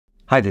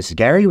Hi, this is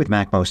Gary with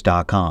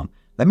MACMOST.com.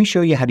 Let me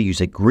show you how to use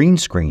a green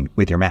screen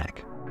with your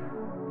Mac.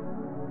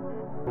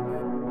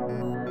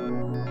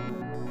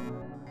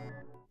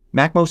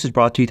 MACMOST is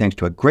brought to you thanks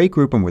to a great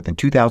group of more than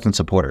 2,000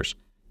 supporters.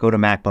 Go to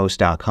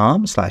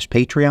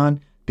MACMOST.com/Patreon.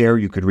 There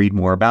you could read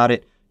more about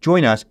it,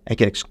 join us, and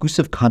get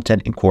exclusive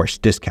content and course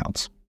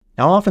discounts.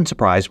 Now, I'm often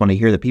surprised when I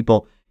hear that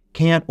people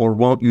can't or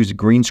won't use a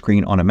green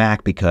screen on a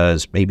Mac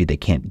because maybe they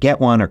can't get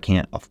one or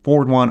can't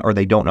afford one or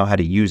they don't know how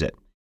to use it.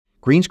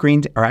 Green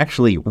screens are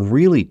actually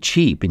really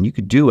cheap and you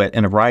could do it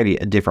in a variety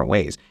of different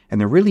ways. And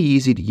they're really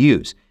easy to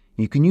use.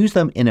 You can use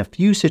them in a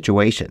few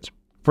situations.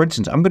 For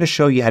instance, I'm going to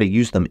show you how to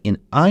use them in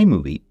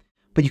iMovie,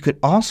 but you could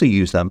also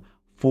use them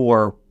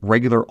for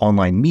regular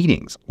online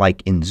meetings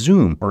like in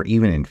Zoom or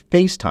even in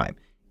FaceTime.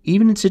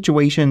 Even in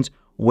situations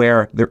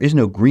where there is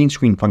no green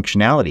screen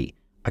functionality,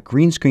 a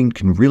green screen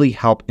can really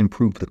help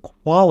improve the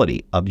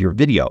quality of your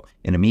video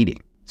in a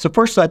meeting. So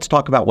first, let's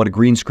talk about what a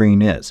green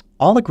screen is.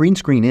 All a green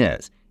screen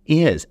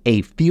is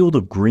a field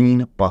of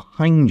green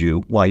behind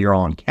you while you're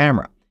on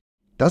camera.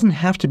 It doesn't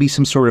have to be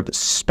some sort of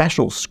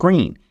special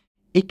screen.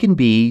 It can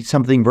be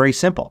something very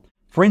simple.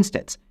 For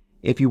instance,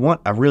 if you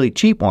want a really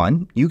cheap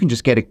one, you can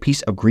just get a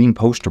piece of green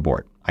poster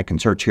board. I can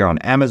search here on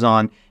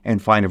Amazon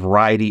and find a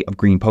variety of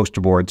green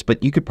poster boards,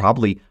 but you could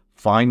probably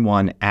find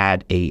one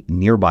at a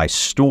nearby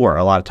store.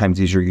 A lot of times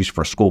these are used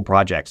for school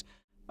projects.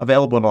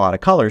 Available in a lot of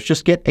colors,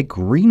 just get a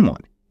green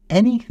one.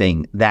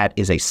 Anything that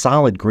is a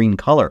solid green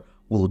color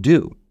will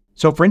do.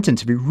 So for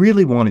instance, if you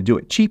really want to do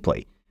it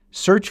cheaply,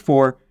 search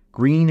for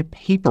green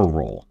paper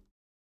roll.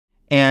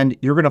 And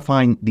you're going to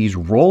find these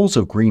rolls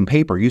of green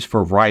paper used for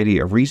a variety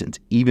of reasons,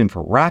 even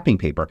for wrapping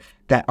paper,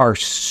 that are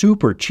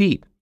super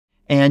cheap.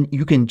 And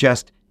you can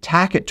just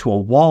tack it to a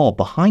wall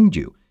behind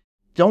you.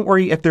 Don't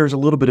worry if there's a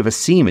little bit of a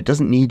seam. It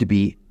doesn't need to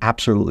be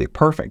absolutely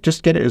perfect.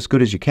 Just get it as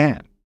good as you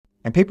can.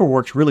 And paper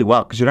works really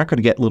well because you're not going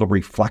to get little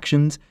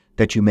reflections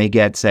that you may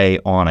get, say,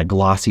 on a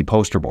glossy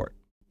poster board.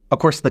 Of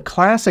course, the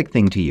classic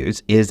thing to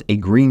use is a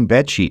green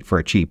bed sheet for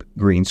a cheap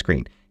green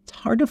screen. It's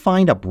hard to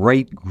find a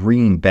bright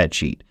green bed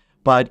sheet,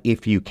 but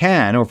if you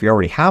can, or if you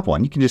already have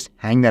one, you can just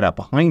hang that up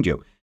behind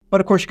you.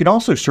 But of course, you can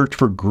also search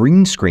for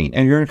green screen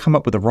and you're going to come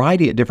up with a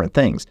variety of different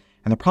things,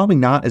 and they're probably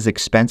not as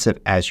expensive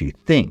as you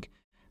think.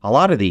 A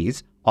lot of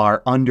these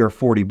are under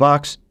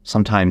 $40,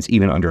 sometimes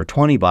even under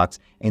 $20,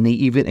 and they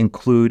even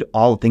include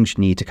all the things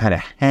you need to kind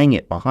of hang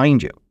it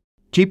behind you.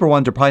 Cheaper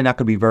ones are probably not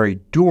going to be very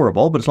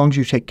durable, but as long as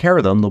you take care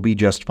of them, they'll be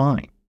just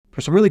fine.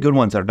 For some really good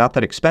ones that are not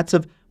that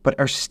expensive, but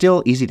are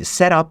still easy to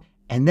set up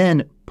and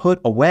then put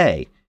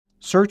away,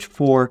 search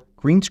for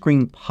green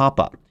screen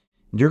pop-up.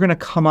 You're going to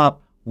come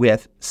up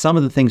with some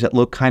of the things that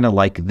look kind of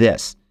like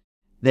this.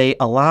 They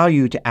allow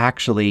you to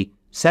actually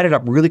set it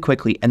up really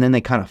quickly and then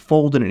they kind of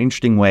fold in an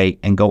interesting way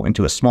and go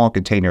into a small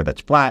container that's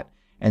flat,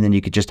 and then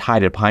you could just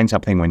hide it behind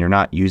something when you're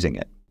not using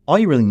it. All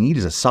you really need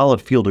is a solid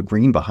field of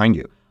green behind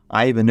you.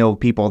 I even know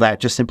people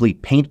that just simply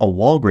paint a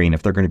wall green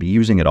if they're going to be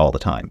using it all the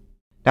time.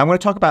 Now I'm going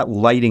to talk about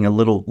lighting a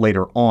little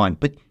later on,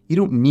 but you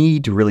don't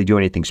need to really do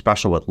anything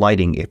special with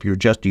lighting if you're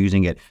just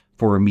using it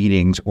for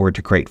meetings or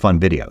to create fun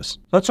videos.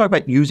 Let's talk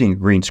about using a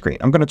green screen.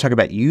 I'm going to talk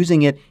about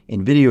using it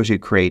in videos you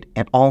create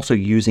and also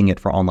using it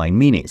for online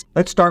meetings.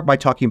 Let's start by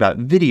talking about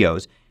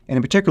videos, and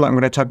in particular I'm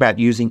going to talk about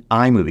using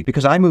iMovie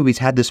because iMovie's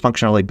had this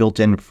functionality built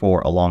in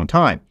for a long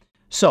time.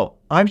 So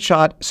I've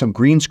shot some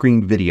green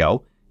screen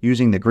video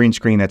using the green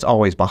screen that's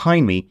always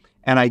behind me,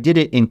 and I did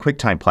it in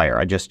QuickTime Player.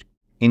 I just,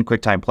 in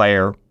QuickTime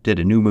Player, did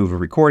a new move of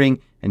recording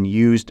and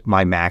used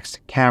my Mac's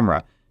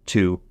camera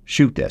to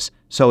shoot this.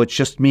 So it's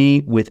just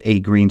me with a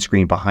green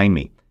screen behind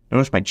me.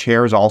 Notice my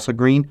chair is also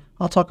green.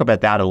 I'll talk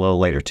about that a little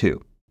later too.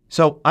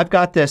 So I've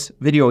got this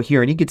video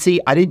here and you can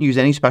see I didn't use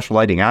any special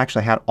lighting. I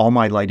actually had all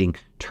my lighting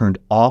turned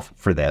off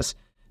for this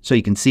so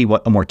you can see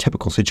what a more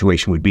typical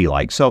situation would be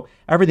like. So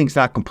everything's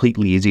not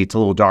completely easy. It's a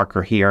little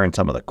darker here in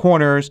some of the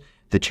corners.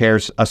 The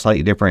chair's a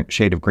slightly different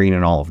shade of green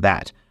and all of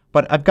that.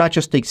 But I've got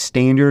just a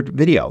standard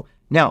video.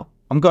 Now,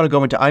 I'm going to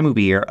go into iMovie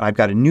here and I've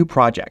got a new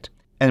project.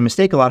 And a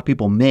mistake a lot of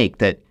people make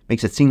that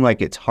makes it seem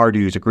like it's hard to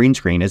use a green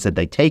screen is that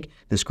they take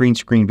this green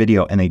screen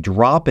video and they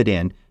drop it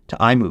in to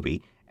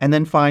iMovie and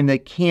then find they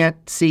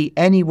can't see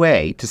any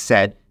way to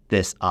set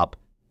this up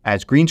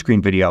as green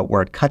screen video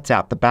where it cuts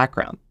out the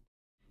background.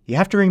 You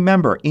have to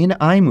remember in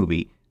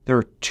iMovie there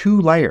are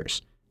two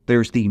layers.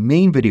 There's the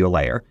main video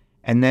layer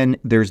and then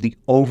there's the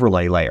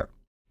overlay layer.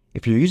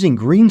 If you're using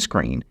green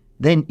screen,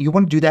 then you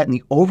want to do that in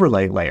the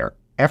overlay layer.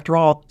 After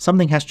all,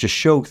 something has to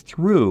show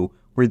through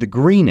where the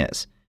green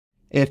is.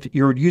 If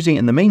you're using it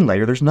in the main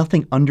layer, there's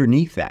nothing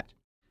underneath that.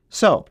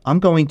 So I'm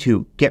going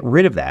to get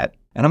rid of that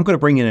and I'm going to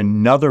bring in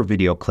another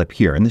video clip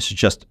here. And this is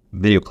just a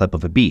video clip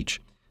of a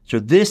beach. So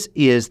this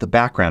is the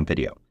background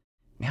video.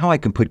 Now I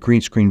can put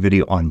green screen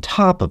video on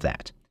top of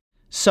that.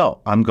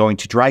 So I'm going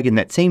to drag in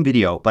that same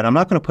video, but I'm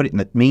not going to put it in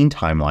the main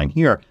timeline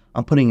here.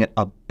 I'm putting it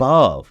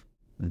above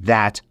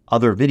that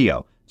other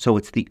video. So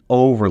it's the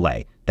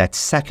overlay, that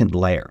second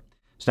layer.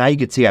 So now you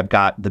can see I've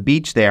got the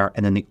beach there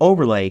and then the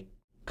overlay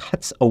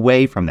cuts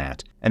away from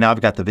that. And now I've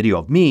got the video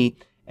of me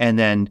and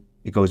then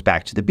it goes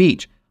back to the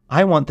beach.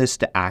 I want this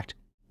to act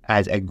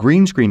as a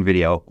green screen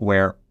video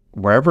where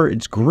wherever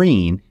it's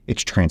green,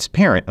 it's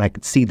transparent and I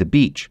can see the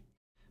beach.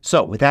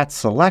 So with that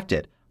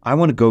selected, I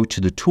want to go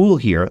to the tool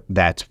here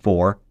that's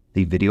for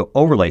the video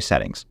overlay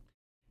settings.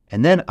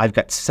 And then I've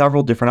got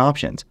several different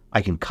options.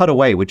 I can cut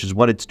away, which is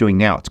what it's doing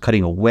now. It's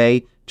cutting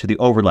away to the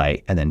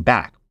overlay and then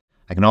back.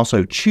 I can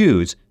also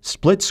choose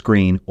split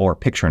screen or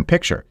picture in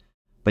picture.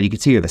 But you can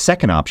see here the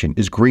second option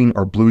is green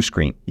or blue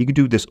screen. You can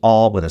do this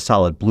all with a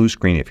solid blue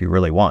screen if you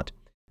really want.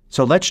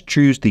 So let's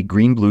choose the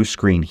green blue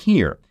screen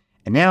here.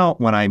 And now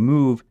when I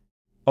move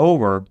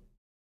over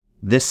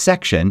this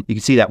section, you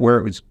can see that where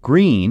it was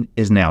green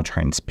is now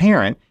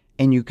transparent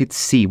and you could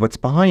see what's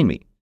behind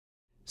me.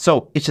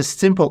 So it's as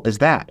simple as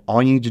that.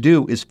 All you need to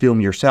do is film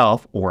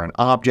yourself or an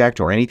object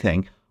or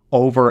anything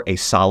over a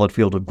solid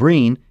field of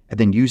green and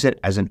then use it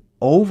as an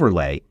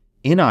overlay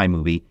in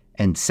iMovie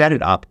and set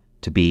it up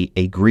to be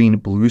a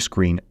green-blue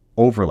screen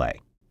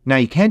overlay. Now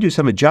you can do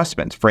some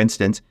adjustments. For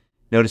instance,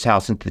 notice how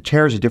since the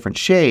chair is a different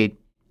shade,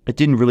 it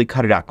didn't really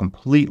cut it out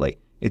completely.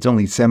 It's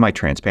only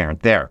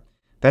semi-transparent there.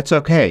 That's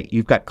okay.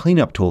 You've got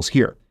cleanup tools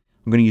here.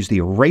 I'm going to use the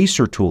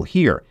eraser tool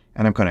here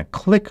and I'm going to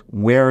click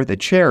where the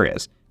chair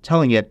is,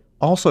 telling it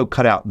also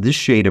cut out this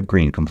shade of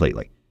green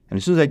completely. And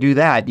as soon as I do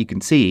that, you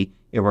can see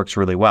it works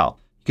really well.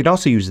 You could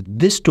also use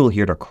this tool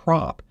here to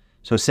crop.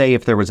 So say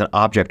if there was an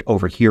object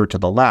over here to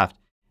the left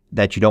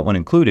that you don't want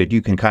included,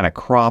 you can kind of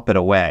crop it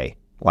away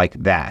like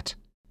that.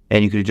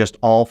 And you could adjust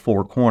all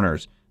four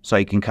corners so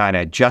you can kind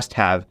of just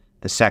have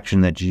the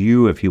section that's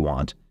you if you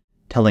want,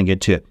 telling it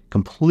to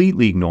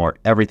completely ignore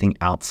everything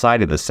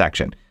outside of this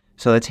section.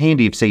 So that's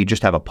handy if say you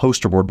just have a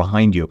poster board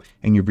behind you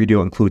and your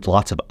video includes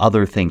lots of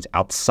other things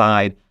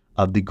outside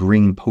of the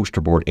green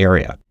poster board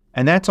area.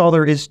 And that's all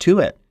there is to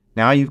it.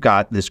 Now you've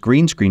got this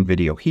green screen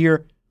video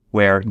here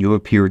where you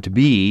appear to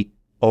be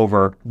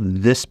over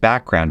this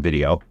background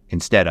video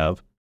instead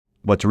of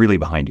what's really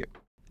behind you.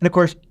 And of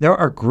course, there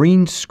are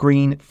green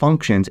screen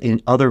functions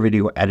in other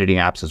video editing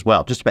apps as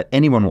well. Just about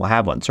anyone will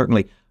have one.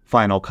 Certainly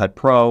Final Cut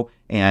Pro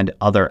and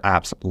other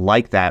apps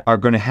like that are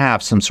going to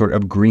have some sort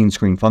of green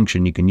screen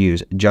function you can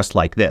use just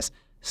like this.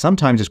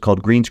 Sometimes it's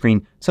called green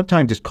screen.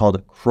 Sometimes it's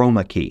called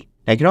chroma key.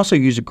 Now you can also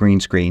use a green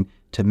screen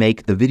to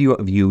make the video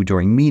of you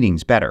during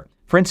meetings better.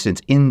 For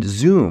instance, in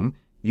Zoom,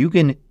 you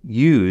can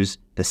use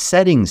the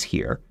settings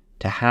here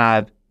to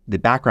have the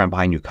background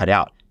behind you cut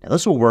out. Now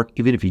this will work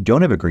even if you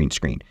don't have a green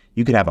screen.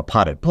 You could have a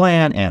potted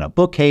plant and a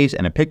bookcase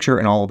and a picture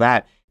and all of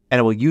that, and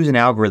it will use an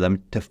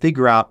algorithm to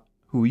figure out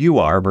who you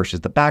are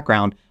versus the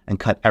background and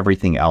cut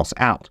everything else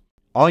out.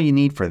 All you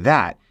need for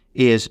that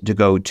is to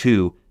go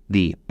to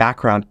the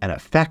background and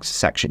effects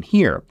section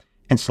here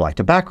and select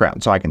a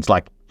background. So I can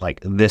select like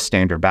this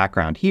standard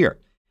background here.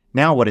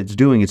 Now what it's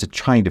doing is it's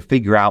trying to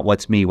figure out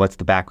what's me, what's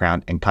the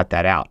background, and cut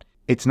that out.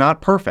 It's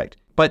not perfect,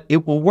 but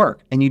it will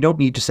work and you don't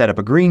need to set up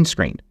a green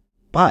screen.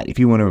 But if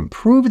you want to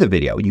improve the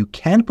video, you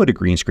can put a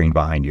green screen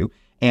behind you.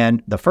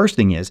 And the first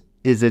thing is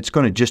it's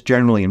going to just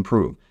generally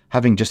improve.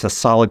 Having just a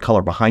solid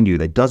color behind you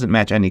that doesn't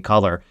match any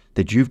color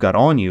that you've got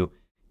on you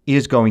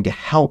is going to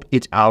help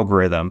its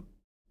algorithm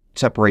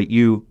separate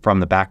you from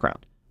the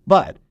background.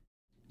 But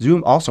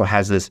Zoom also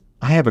has this,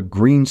 I have a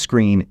green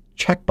screen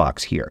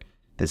checkbox here.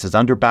 This is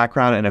under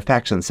background and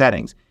effects and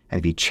settings. And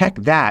if you check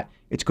that,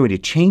 it's going to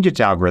change its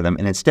algorithm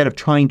and instead of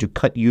trying to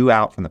cut you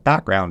out from the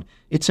background,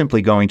 it's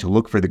simply going to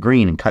look for the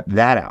green and cut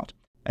that out.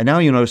 And now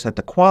you'll notice that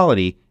the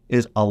quality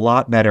is a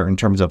lot better in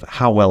terms of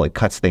how well it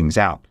cuts things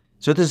out.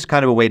 So this is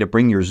kind of a way to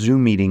bring your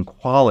Zoom meeting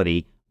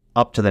quality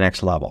up to the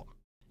next level.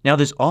 Now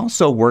this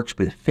also works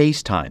with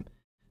FaceTime.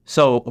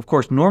 So of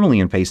course normally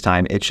in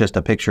FaceTime it's just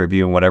a picture of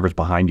you and whatever's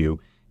behind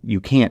you.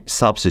 You can't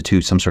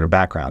substitute some sort of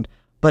background.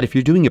 But if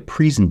you're doing a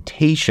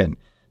presentation,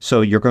 so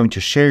you're going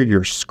to share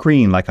your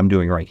screen like I'm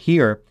doing right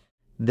here,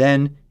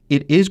 then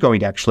it is going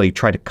to actually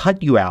try to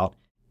cut you out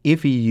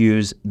if you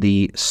use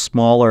the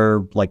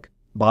smaller like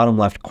bottom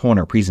left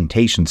corner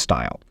presentation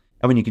style.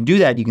 And when you can do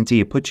that, you can see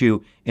it puts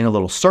you in a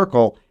little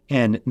circle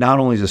and not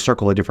only is the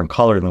circle a different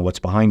color than what's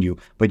behind you,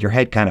 but your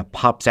head kind of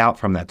pops out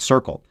from that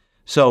circle.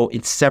 So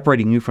it's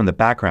separating you from the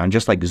background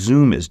just like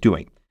Zoom is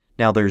doing.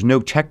 Now there's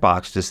no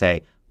checkbox to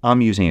say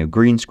I'm using a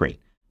green screen.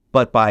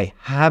 But by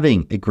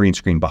having a green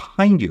screen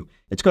behind you,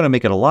 it's going to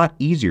make it a lot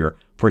easier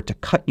for it to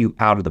cut you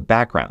out of the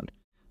background.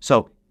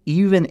 So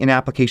even in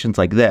applications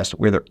like this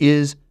where there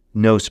is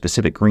no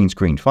specific green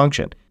screen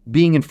function,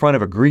 being in front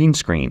of a green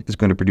screen is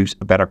going to produce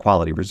a better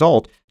quality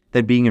result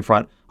than being in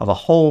front of a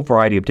whole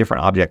variety of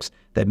different objects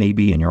that may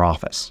be in your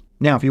office.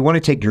 Now if you want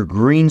to take your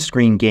green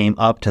screen game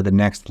up to the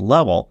next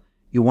level,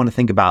 you want to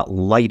think about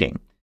lighting.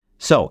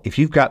 So if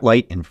you've got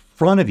light in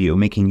front of you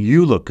making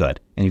you look good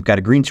and you've got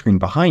a green screen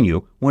behind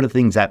you, one of the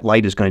things that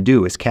light is going to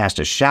do is cast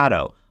a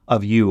shadow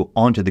of you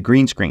onto the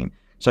green screen.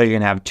 So you're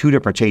going to have two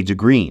different shades of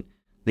green,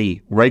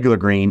 the regular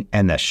green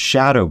and the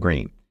shadow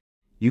green.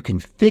 You can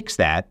fix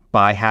that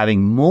by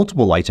having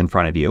multiple lights in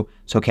front of you,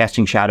 so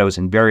casting shadows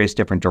in various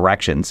different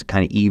directions to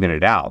kind of even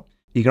it out.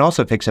 You can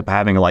also fix it by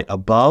having a light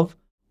above,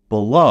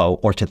 below,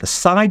 or to the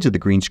sides of the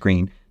green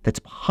screen that's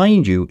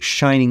behind you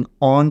shining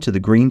onto the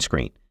green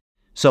screen.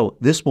 So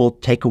this will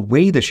take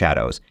away the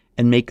shadows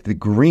and make the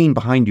green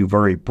behind you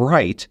very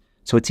bright,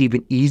 so it's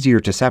even easier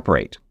to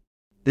separate.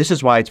 This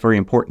is why it's very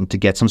important to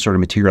get some sort of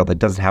material that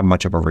doesn't have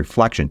much of a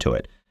reflection to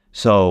it.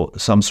 So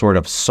some sort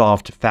of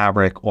soft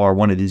fabric or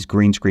one of these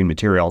green screen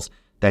materials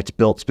that's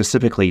built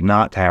specifically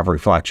not to have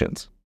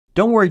reflections.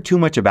 Don't worry too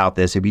much about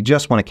this if you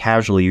just want to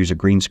casually use a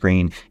green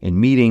screen in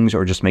meetings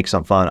or just make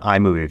some fun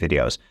iMovie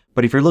videos.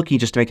 But if you're looking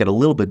just to make it a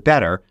little bit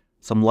better,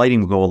 some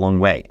lighting will go a long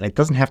way. And it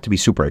doesn't have to be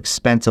super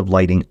expensive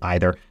lighting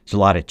either. There's a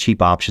lot of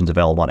cheap options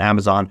available on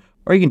Amazon,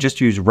 or you can just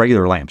use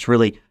regular lamps.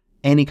 Really,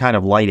 any kind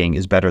of lighting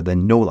is better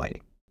than no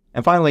lighting.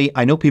 And finally,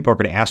 I know people are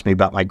going to ask me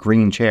about my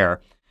green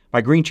chair.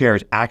 My green chair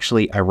is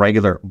actually a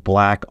regular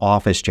black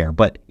office chair,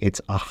 but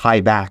it's a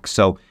high back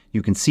so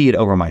you can see it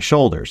over my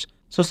shoulders.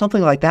 So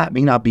something like that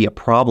may not be a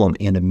problem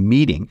in a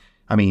meeting.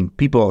 I mean,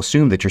 people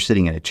assume that you're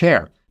sitting in a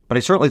chair, but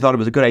I certainly thought it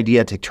was a good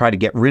idea to try to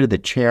get rid of the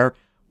chair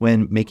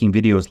when making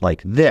videos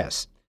like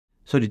this.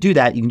 So to do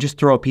that, you can just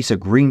throw a piece of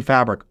green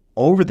fabric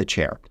over the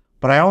chair.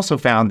 But I also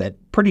found that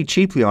pretty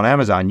cheaply on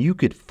Amazon, you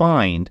could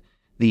find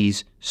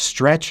these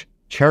stretch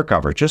chair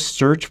cover. Just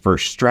search for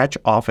stretch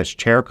office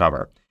chair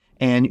cover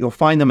and you'll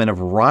find them in a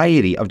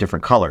variety of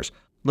different colors.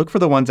 Look for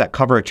the ones that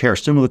cover a chair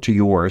similar to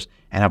yours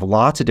and have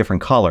lots of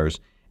different colors.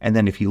 And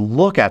then if you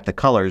look at the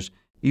colors,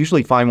 you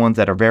usually find ones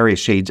that are various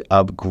shades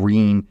of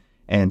green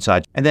and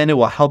such. And then it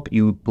will help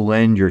you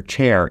blend your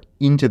chair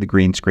into the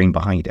green screen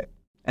behind it.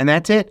 And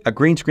that's it. A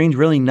green screen is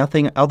really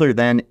nothing other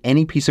than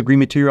any piece of green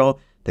material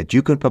that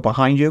you can put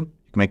behind you.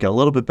 You can make it a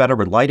little bit better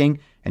with lighting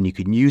and you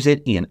can use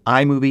it in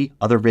iMovie,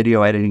 other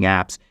video editing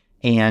apps,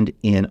 and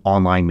in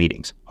online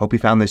meetings. Hope you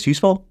found this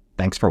useful.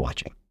 Thanks for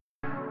watching.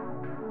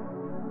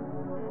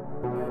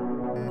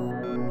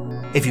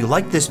 If you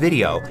liked this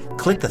video,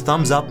 click the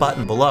thumbs up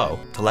button below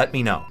to let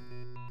me know.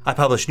 I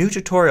publish new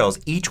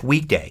tutorials each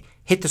weekday.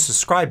 Hit the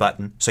subscribe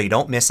button so you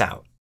don't miss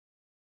out.